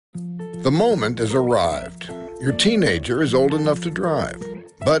The moment has arrived. Your teenager is old enough to drive.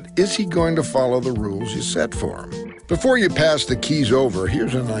 But is he going to follow the rules you set for him? Before you pass the keys over,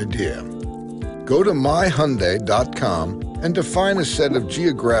 here's an idea. Go to myhyundai.com and define a set of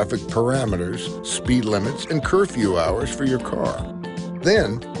geographic parameters, speed limits, and curfew hours for your car.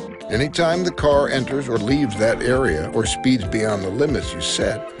 Then, anytime the car enters or leaves that area or speeds beyond the limits you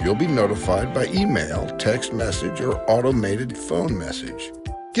set, you'll be notified by email, text message, or automated phone message,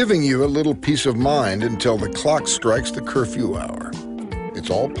 giving you a little peace of mind until the clock strikes the curfew hour. It's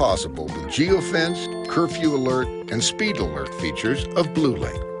all possible with geofence, curfew alert, and speed alert features of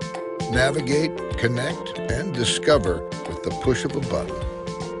BlueLink. Navigate, connect, and discover with the push of a button.